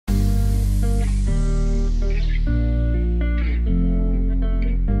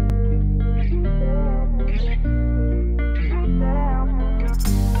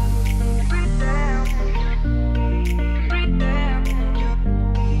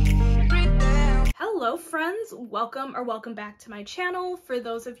friends, welcome back to my channel. For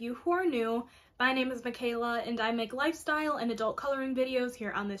those of you who are new, my name is Michaela and I make lifestyle and adult coloring videos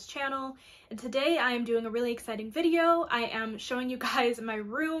here on this channel. And today I am doing a really exciting video. I am showing you guys my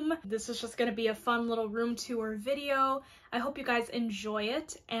room. This is just gonna be a fun little room tour video. I hope you guys enjoy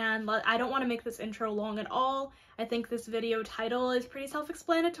it, and I don't want to make this intro long at all. I think this video title is pretty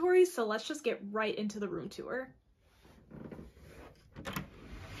self-explanatory, so let's just get right into the room tour.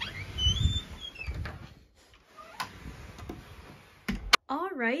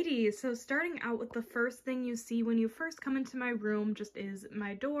 Alrighty, so starting out with the first thing you see when you first come into my room just is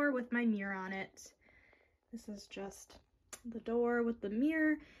my door with my mirror on it. This is just the door with the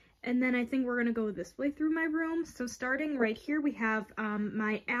mirror, and then I think we're gonna go this way through my room. So starting right here, we have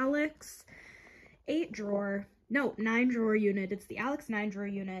my Alex 9 drawer unit. It's the Alex 9 drawer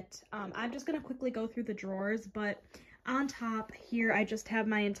unit. I'm just gonna quickly go through the drawers, but on top here I just have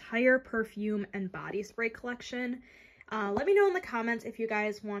my entire perfume and body spray collection. Let me know in the comments if you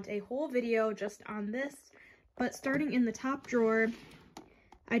guys want a whole video just on this, but starting in the top drawer,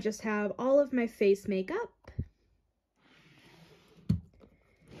 I just have all of my face makeup.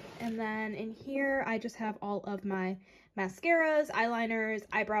 And then in here, I just have all of my mascaras, eyeliners,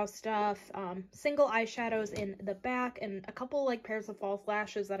 eyebrow stuff, single eyeshadows in the back, and a couple like pairs of false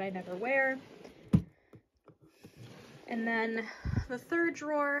lashes that I never wear. And then the third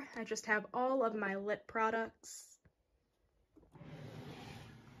drawer, I just have all of my lip products.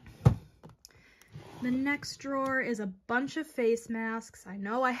 The next drawer is a bunch of face masks. I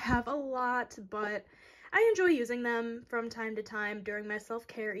know I have a lot, but I enjoy using them from time to time during my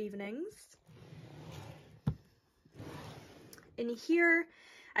self-care evenings. In here,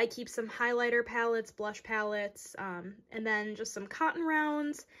 I keep some highlighter palettes, blush palettes, and then just some cotton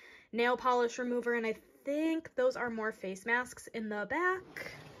rounds, nail polish remover, and I think those are more face masks in the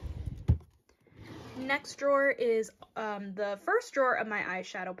back. Next drawer is the first drawer of my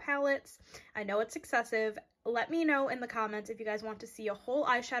eyeshadow palettes. I know it's excessive. Let me know in the comments if you guys want to see a whole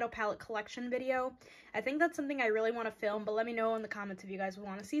eyeshadow palette collection video. I think that's something I really want to film, but let me know in the comments if you guys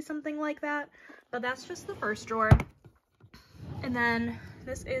want to see something like that. But that's just the first drawer. And then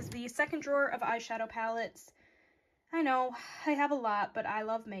this is the second drawer of eyeshadow palettes. I know I have a lot, but I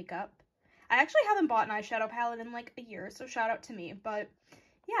love makeup. I actually haven't bought an eyeshadow palette in like a year, so shout out to me. But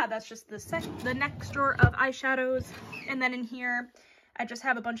yeah, that's just the next drawer of eyeshadows. And then in here, I just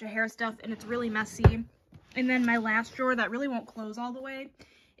have a bunch of hair stuff and it's really messy. And then my last drawer that really won't close all the way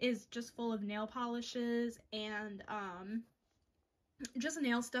is just full of nail polishes and just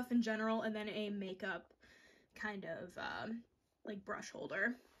nail stuff in general, and then a makeup kind of like brush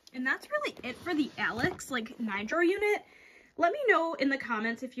holder. And that's really it for the Alex 9 drawer unit. Let me know in the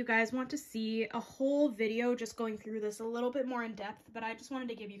comments if you guys want to see a whole video just going through this a little bit more in depth, but I just wanted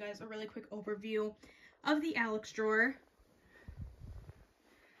to give you guys a really quick overview of the Alex drawer.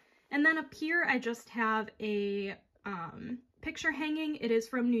 And then up here, I just have a picture hanging. It is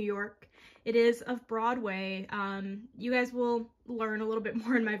from New York. It is of Broadway. You guys will learn a little bit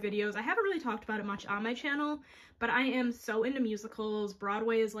more in my videos. I haven't really talked about it much on my channel, but I am so into musicals.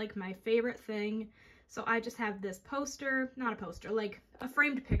 Broadway is like my favorite thing. So I just have this poster, not a poster, like a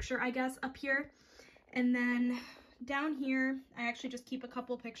framed picture, I guess, up here. And then down here, I actually just keep a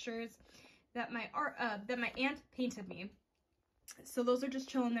couple pictures that my aunt painted me. So those are just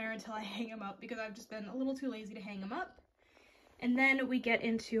chilling there until I hang them up because I've just been a little too lazy to hang them up. And then we get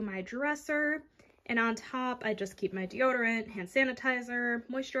into my dresser, and on top, I just keep my deodorant, hand sanitizer,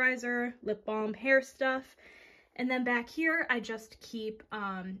 moisturizer, lip balm, hair stuff. And then back here, I just keep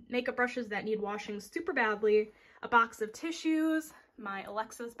makeup brushes that need washing super badly, a box of tissues, my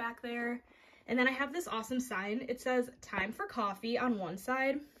Alexa's back there, and then I have this awesome sign. It says "Time for Coffee" on one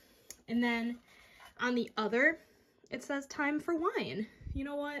side, and then on the other, it says "Time for Wine." You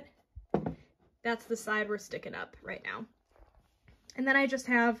know what? That's the side we're sticking up right now. And then I just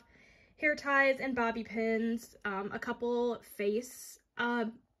have hair ties and bobby pins, a couple face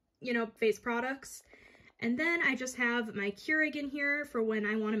products. And then I just have my Keurig in here for when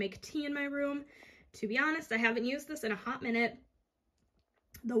I want to make tea in my room. To be honest, I haven't used this in a hot minute.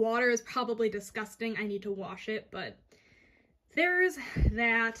 The water is probably disgusting. I need to wash it, but there's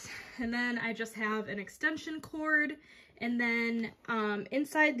that. And then I just have an extension cord. And then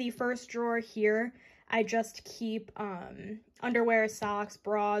inside the first drawer here, I just keep underwear, socks,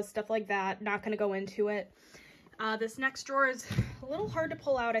 bras, stuff like that. Not going to go into it. This next drawer is a little hard to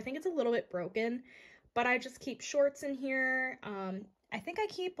pull out. I think it's a little bit broken. But I just keep shorts in here. I think I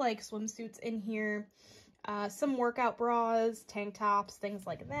keep like swimsuits in here, some workout bras, tank tops, things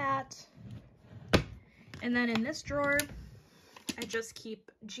like that. And then in this drawer, I just keep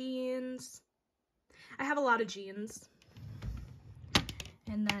jeans. I have a lot of jeans.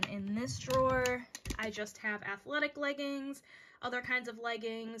 And then in this drawer, I just have athletic leggings, other kinds of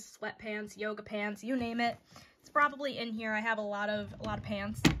leggings, sweatpants, yoga pants, you name it. It's probably in here. I have a lot of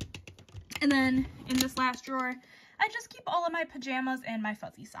pants. And then in this last drawer, I just keep all of my pajamas and my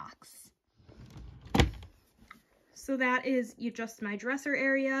fuzzy socks. So that is just my dresser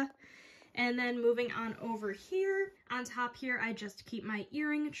area. And then moving on over here, on top here, I just keep my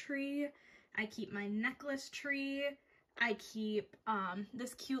earring tree. I keep my necklace tree. I keep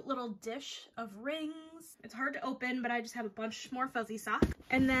this cute little dish of rings. It's hard to open, but I just have a bunch more fuzzy socks.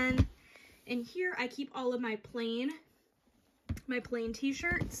 And then in here, I keep all of my plain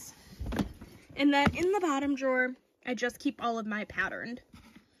t-shirts. And then in the bottom drawer, I just keep all of my patterned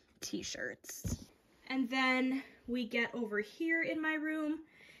t-shirts. And then we get over here in my room,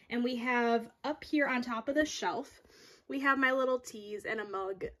 and we have up here on top of the shelf, we have my little teas and a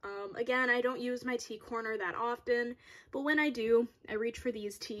mug. Again, I don't use my tea corner that often, but when I do, I reach for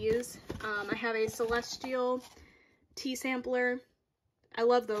these teas. I have a Celestial tea sampler. I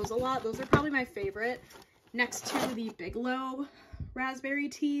love those a lot. Those are probably my favorite. Next to the Bigelow raspberry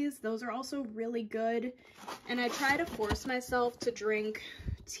teas. Those are also really good. And I try to force myself to drink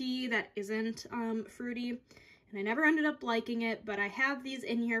tea that isn't fruity. And I never ended up liking it, but I have these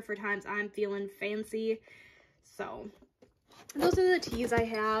in here for times I'm feeling fancy. So those are the teas I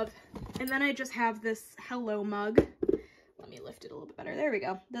have. And then I just have this hello mug. Let me lift it a little bit better. There we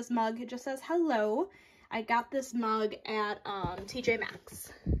go. This mug, it just says hello. I got this mug at TJ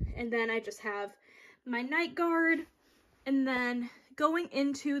Maxx. And then I just have my night guard. And then going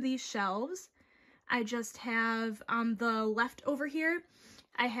into these shelves, I just have on the left over here,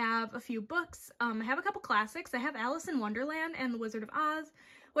 I have a few books. I have a couple classics. I have Alice in Wonderland and The Wizard of Oz,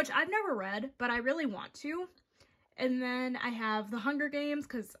 which I've never read, but I really want to. And then I have The Hunger Games,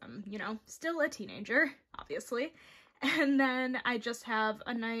 because I'm, you know, still a teenager, obviously. And then I just have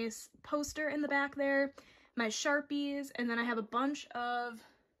a nice poster in the back there, my Sharpies, and then I have a bunch of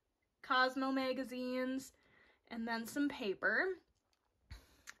Cosmo magazines, and then some paper.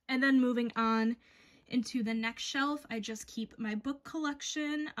 And then moving on into the next shelf, I just keep my book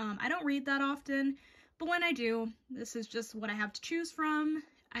collection. I don't read that often, but when I do, this is just what I have to choose from.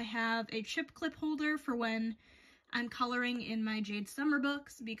 I have a chip clip holder for when I'm coloring in my Jade Summer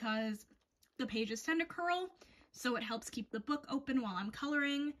books because the pages tend to curl, so it helps keep the book open while I'm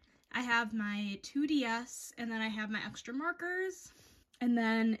coloring. I have my 2DS, and then I have my extra markers. And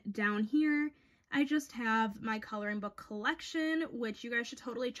then down here, I just have my coloring book collection, which you guys should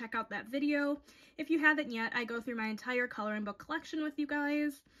totally check out that video. If you haven't yet, I go through my entire coloring book collection with you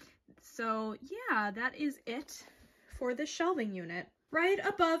guys. So yeah, that is it for this shelving unit. Right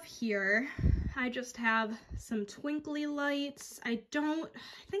above here, I just have some twinkly lights. I think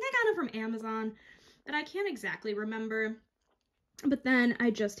I got them from Amazon, but I can't exactly remember. But then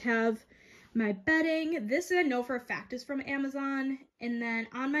I just have my bedding. This I know for a fact is from Amazon. And then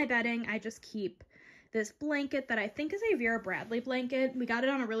on my bedding, I just keep this blanket that I think is a Vera Bradley blanket. We got it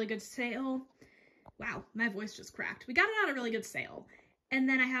on a really good sale. Wow, my voice just cracked. We got it on a really good sale. And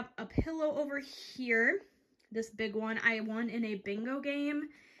then I have a pillow over here. This big one I won in a bingo game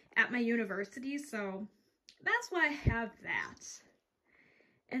at my university, so that's why I have that.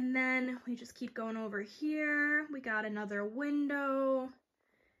 And then we just keep going over here. We got another window.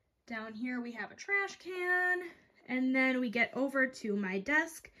 Down here we have a trash can. And then we get over to my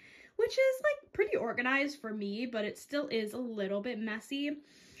desk, which is like pretty organized for me, but it still is a little bit messy.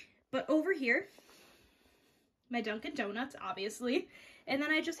 But over here, my Dunkin' Donuts, obviously. And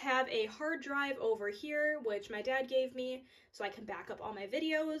then I just have a hard drive over here, which my dad gave me, so I can back up all my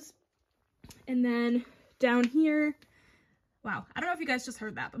videos. And then down here, wow, I don't know if you guys just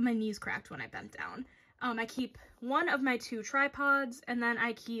heard that, but my knees cracked when I bent down. I keep one of my 2 tripods, and then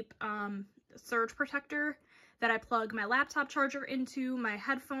I keep a surge protector that I plug my laptop charger into, my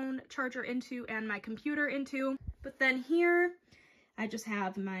headphone charger into, and my computer into. But then here, I just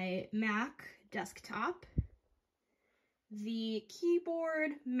have my Mac desktop, the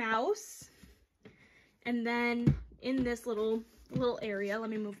keyboard, mouse, and then in this little area, let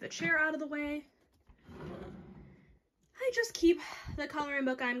me move the chair out of the way, I just keep the coloring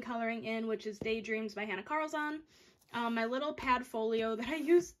book I'm coloring in, which is Daydreams by Hannah Carlzon, my little pad folio that I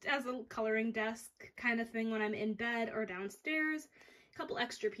used as a coloring desk kind of thing when I'm in bed or downstairs, a couple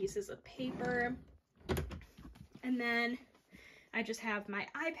extra pieces of paper, and then I just have my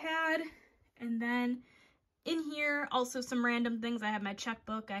iPad, and then in here, also some random things. I have my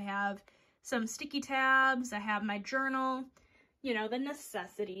checkbook, I have some sticky tabs, I have my journal, you know, the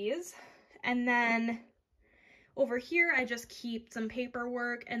necessities. And then over here, I just keep some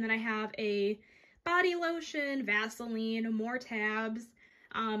paperwork, and then I have a body lotion, Vaseline, more tabs,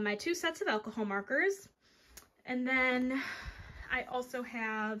 my 2 sets of alcohol markers, and then I also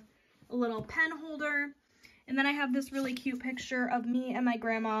have a little pen holder, and then I have this really cute picture of me and my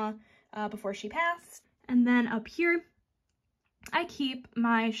grandma before she passed. And then up here, I keep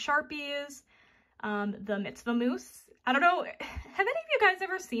my Sharpies, the Mitzvah Moose. I don't know, have any of you guys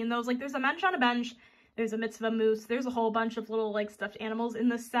ever seen those? Like, there's a Mensch on a Bench, there's a Mitzvah Moose, there's a whole bunch of little, like, stuffed animals in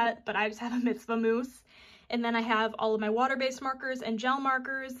this set, but I just have a Mitzvah Moose. And then I have all of my water-based markers and gel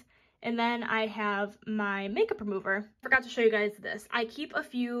markers, and then I have my makeup remover. Forgot to show you guys this. I keep a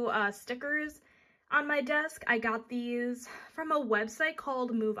few stickers on my desk. I got these from a website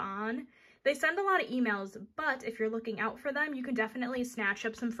called Move On. They send a lot of emails, but if you're looking out for them, you can definitely snatch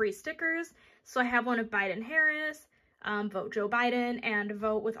up some free stickers. So I have one of Biden-Harris, vote Joe Biden, and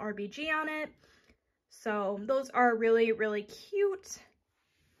vote with RBG on it. So those are really, really cute.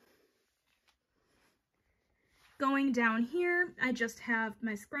 Going down here, I just have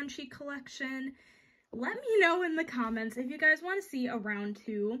my scrunchie collection. Let me know in the comments if you guys want to see a round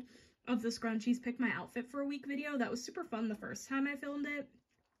 2 of the scrunchies pick my outfit for a week video. That was super fun the first time I filmed it.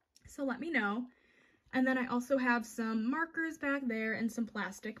 So let me know. And then I also have some markers back there and some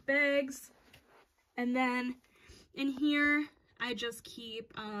plastic bags. And then in here, I just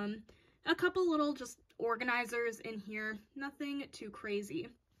keep a couple little just organizers in here. Nothing too crazy.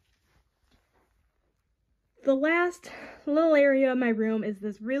 The last little area of my room is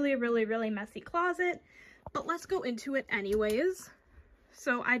this really, really, really messy closet, but let's go into it anyways.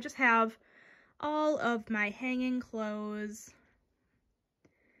 So I just have all of my hanging clothes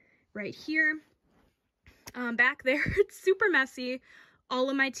right here. Back there, it's super messy.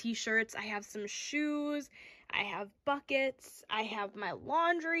 All of my t-shirts, I have some shoes, I have buckets, I have my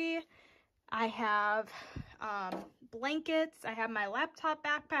laundry, I have blankets, I have my laptop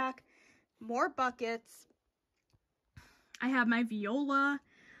backpack, more buckets, I have my viola,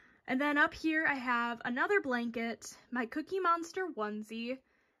 and then up here I have another blanket, my Cookie Monster onesie,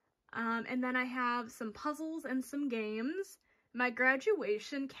 and then I have some puzzles and some games, my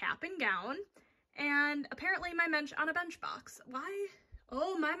graduation cap and gown, and apparently my Mensch on a Bench box. Why?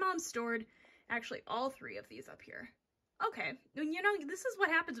 Oh, my mom stored actually all 3 of these up here. Okay, you know, this is what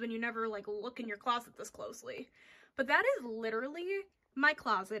happens when you never, like, look in your closet this closely. But that is literally my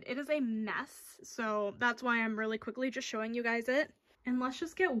closet. It is a mess, so that's why I'm really quickly just showing you guys it. And let's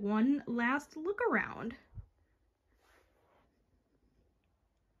just get one last look around.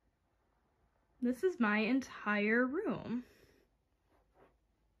 This is my entire room.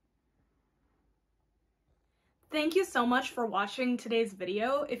 Thank you so much for watching today's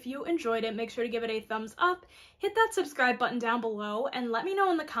video. If you enjoyed it, make sure to give it a thumbs up, hit that subscribe button down below, and let me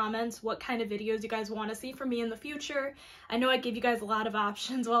know in the comments what kind of videos you guys want to see from me in the future. I know I gave you guys a lot of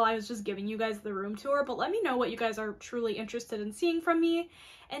options while I was just giving you guys the room tour, but let me know what you guys are truly interested in seeing from me.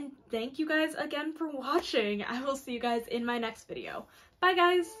 And thank you guys again for watching. I will see you guys in my next video. Bye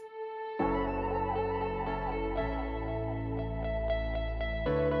guys!